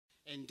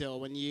And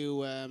when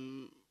you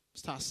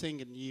start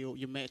singing,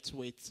 you met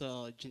with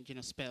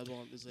Gina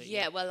Spellborn, is it?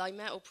 Yeah, well, I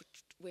met up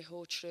with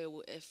her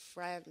through a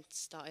friend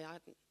that I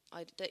hadn't.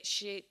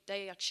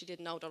 They actually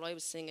didn't know that I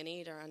was singing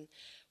either, and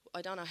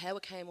I don't know how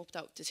it came up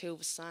that the two of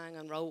us sang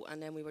and wrote,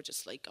 and then we were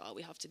just like, oh,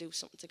 we have to do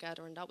something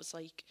together, and that was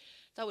like,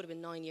 that would have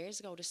been 9 years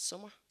ago this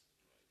summer.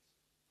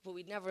 But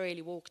we'd never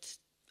really worked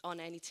on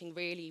anything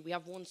really. We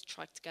have one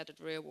track together,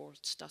 The Real World,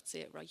 that's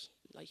it, right?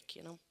 Like,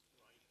 you know.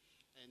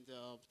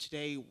 And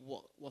today,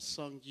 what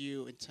song do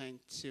you intend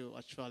to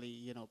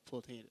actually,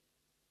 put in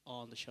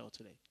on the show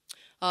today?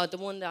 The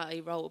one that I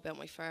wrote about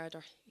my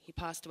father. He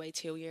passed away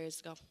 2 years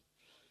ago.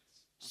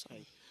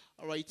 Okay.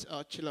 All right,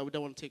 Chilla, we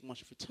don't want to take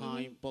much of your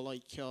time, but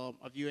like,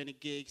 have you any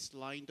gigs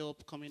lined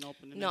up coming up?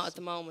 Not at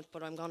the moment,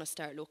 but I'm going to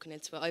start looking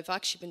into it. I've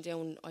actually been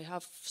doing, I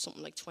have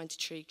something like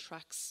 23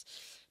 tracks,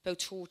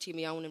 about 30 of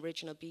my own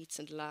original beats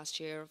in the last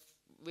year.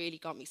 I've really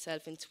got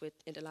myself into it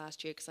in the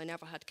last year because I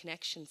never had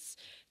connections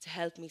to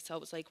help me. So I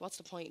was like, what's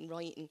the point in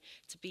writing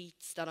to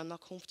beats that I'm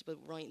not comfortable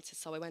with writing to?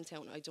 So I went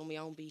out and I done my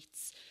own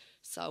beats.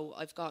 So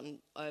I've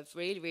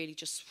really, really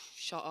just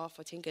shot off.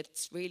 I think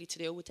it's really to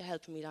do with the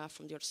helping me dad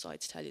from the other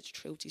side, to tell you the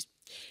truth.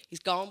 He's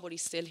gone, but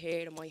he's still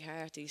here in my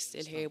heart. He's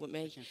still here with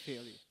me. I can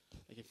feel you.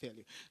 I can feel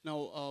you.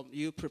 Now,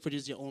 you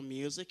produce your own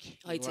music.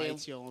 I do.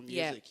 Write your own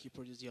music. Yeah. You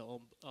produce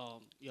your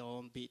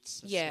own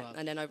beats. As well.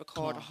 And then I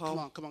record at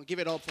home. Come on, give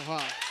it up for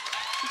her.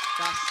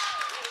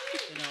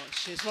 That's,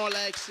 she's more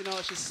like,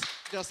 she's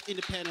just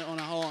independent on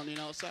her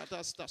own. So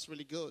that's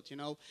really good.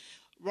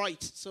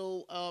 Right,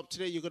 so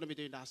today you're going to be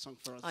doing that song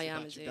for us. I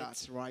am indeed.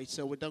 That's right.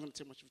 So we're not going to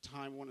take much of your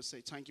time. I want to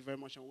say thank you very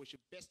much and wish you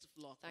best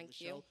of luck on the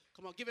show.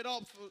 Come on, give it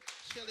up for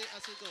Shirley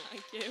as we go.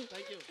 Thank you.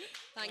 Thank you.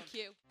 Thank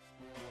you.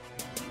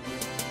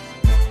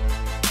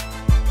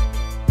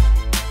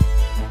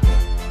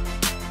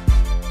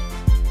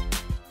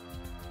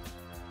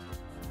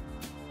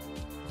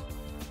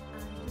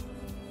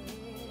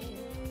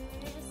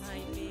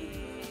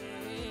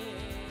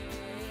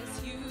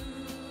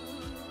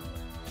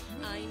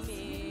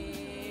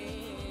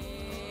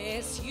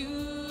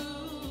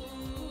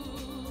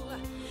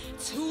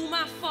 To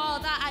my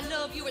father, I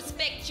love you,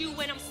 respect you,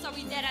 and I'm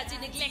sorry that I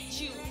did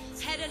neglect you.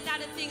 Had a lot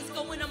of things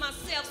going on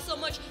myself, so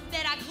much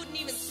that I couldn't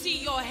even see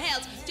your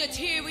health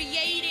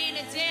deteriorating,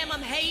 and damn,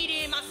 I'm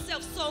hating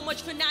myself so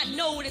much for not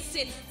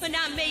noticing, for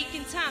not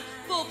making time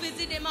for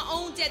visiting my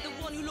own dad, the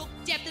one who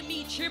looked after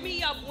me, cheered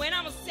me up when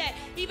I was sad.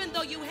 Even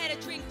though you had a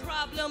drink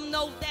problem,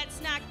 no, that's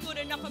not good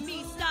enough for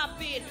me. Stop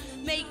it,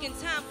 making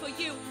time for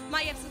you.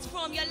 My absence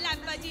from your life,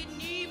 I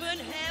didn't even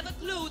have a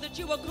clue that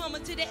you were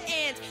coming to the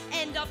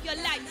end of your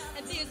life.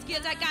 And this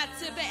guilt I got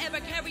to forever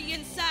carry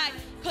inside,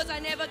 cause I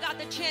never got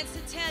the chance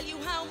to tell you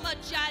how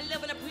much I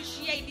love and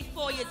appreciate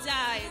before you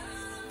died.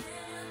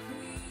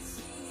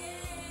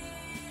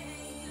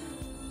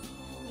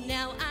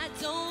 Now I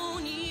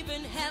don't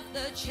even have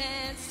the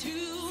chance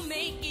to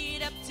make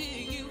it up to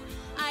you.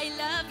 I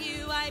love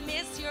you, I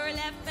miss your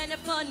laugh and the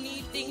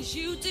funny things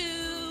you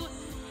do.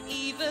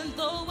 Even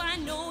though I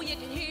know you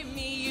can hear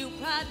me, you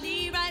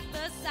probably right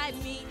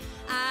beside me.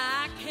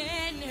 I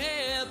can't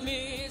help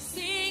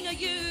missing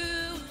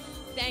you.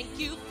 Thank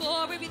you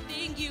for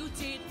everything you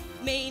did,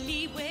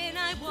 mainly when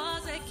I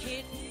was a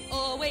kid.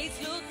 Always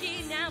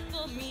looking out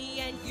for me,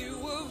 and you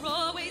were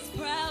always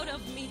proud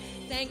of me.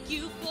 Thank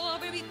you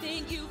for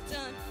everything you've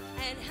done,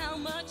 and how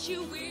much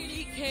you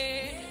really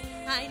care.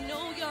 I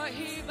know you're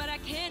here, but I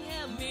can't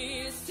help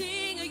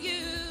missing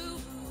you.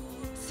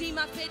 See,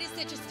 my fate is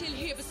that you're still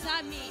here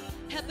beside me,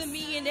 helping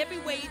me in every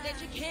way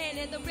that you can,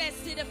 and the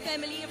rest of the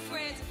family and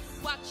friends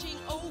watching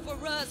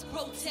over us,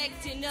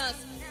 protecting us.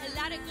 A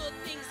lot of good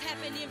things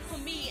happening for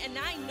me, and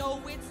I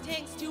know it's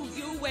thanks to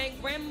you and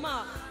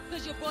Grandma,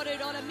 cause you brought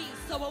it all to me.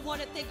 So I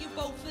wanna thank you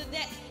both for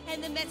that,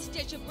 and the message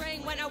that you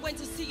bring when I went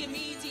to see a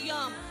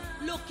medium.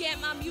 Look at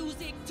my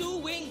music,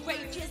 doing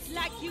great, just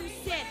like you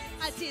said.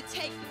 I did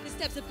take the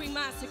steps to bring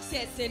my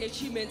success and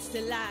achievements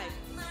to life.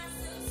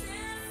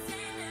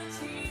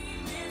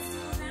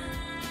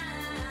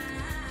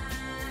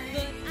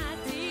 But I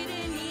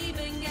didn't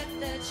even get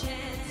the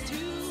chance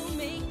to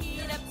make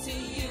it up to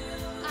you.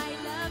 I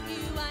love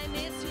you, I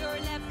miss your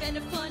laugh and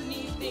the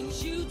funny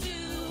things you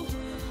do.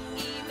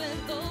 Even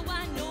though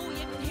I know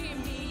you can hear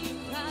me, you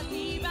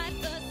probably right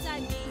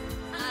beside me.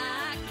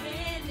 I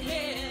can't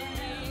help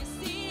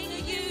missing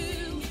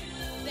you.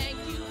 Thank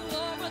you for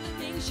all the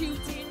things you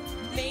did,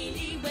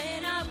 mainly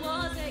when I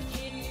was a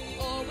kid.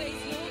 Always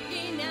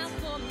looking out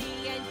for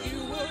me, and you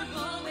were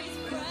always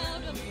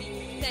proud of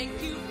me.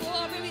 Thank you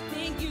for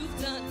everything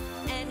you've done,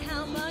 and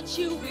how much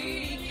you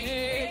really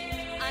cared.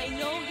 I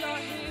know you're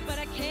here, but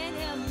I can't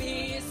help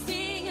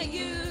missing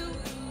you.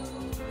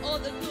 All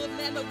the good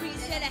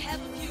memories that I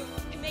have of you,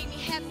 it made me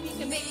happy,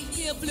 it made me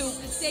feel blue,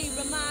 cause they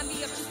remind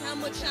me of just how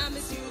much I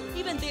miss you.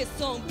 Even this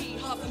song be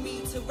hard for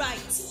me to write.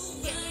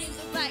 It ain't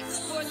the right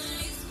words to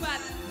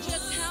describe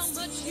just how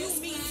much you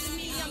mean to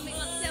me. I make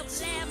myself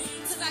laugh,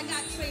 cause I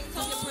got traits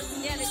on your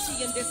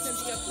personality, and this is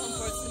your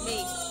comfort to me.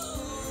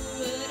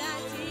 But I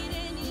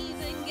didn't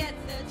even get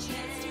the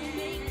chance to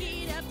make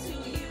it up to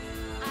you.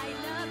 I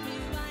love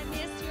you,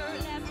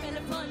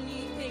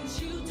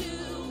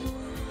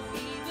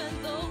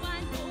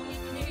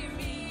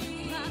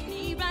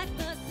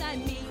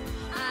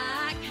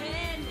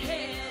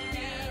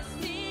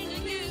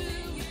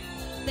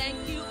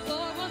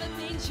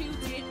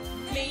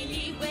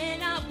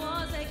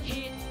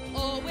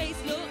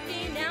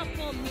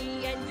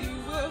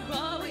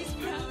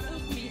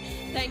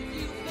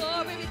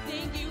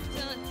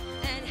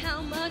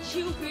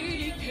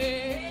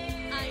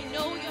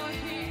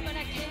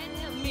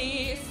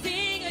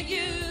 missing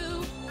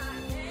you.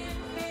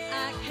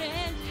 I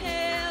can't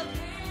help,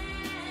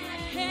 I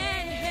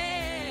can't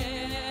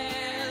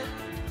help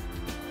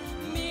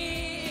missing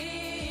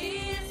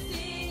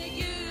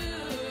you.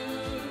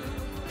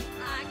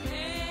 I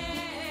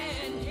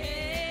can't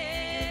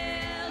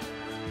help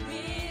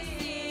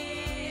missing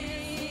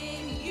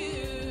you.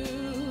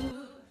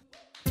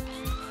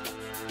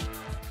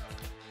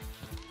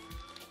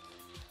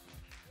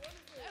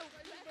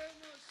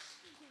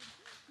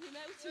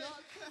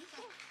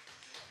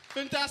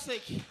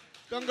 Fantastic.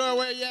 Don't go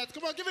away yet.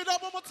 Come on, give it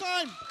up one more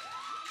time.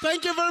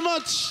 Thank you very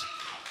much.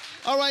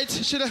 All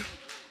right,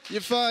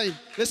 you're fine.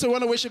 Listen, I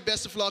want to wish you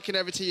best of luck in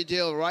everything you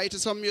do, right?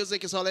 It's all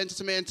music, it's all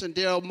entertainment, and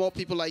there are more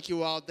people like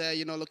you out there,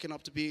 you know, looking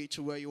up to be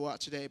to where you are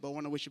today. But I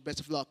want to wish you best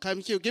of luck.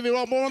 Thank you. Give it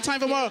up one more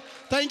time for more.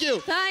 Thank you.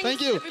 Thanks,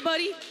 Thank you.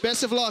 everybody.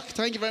 Best of luck.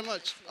 Thank you very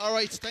much. All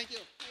right, thank you.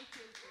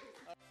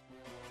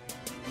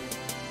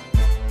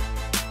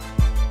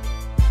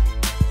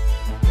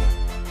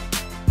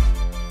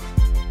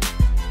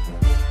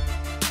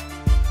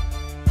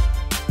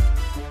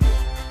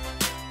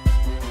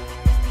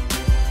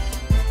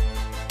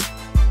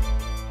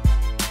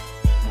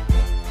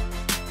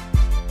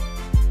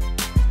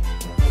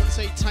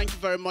 Say thank you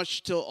very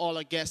much to all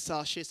our guests.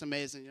 She's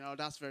amazing. You know,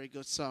 that's a very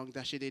good song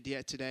that she did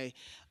here today.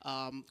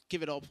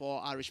 Give it up for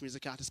Irish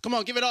music artists. Come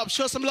on, give it up.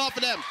 Show some love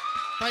for them.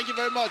 Thank you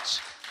very much.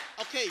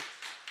 Okay.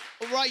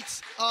 All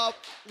right.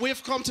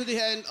 We've come to the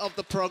end of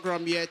the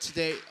program here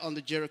today on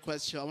the J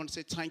Request Show. I want to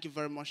say thank you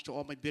very much to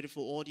all my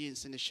beautiful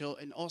audience in the show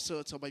and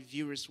also to my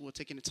viewers who are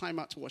taking the time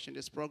out to watching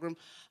this program.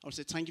 I want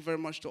to say thank you very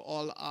much to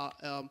all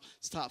our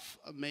staff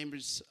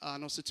members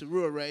and also to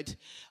Rural Red,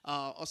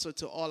 also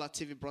to all our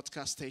TV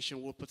broadcast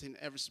station. We'll put in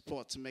every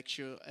support to make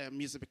sure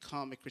music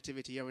become a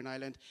creativity here in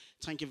Ireland.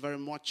 Thank you very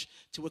much.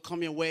 Till we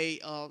come your way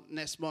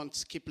next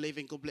month. Keep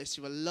living. God bless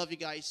you. I love you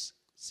guys.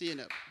 See you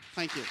now.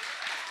 Thank you.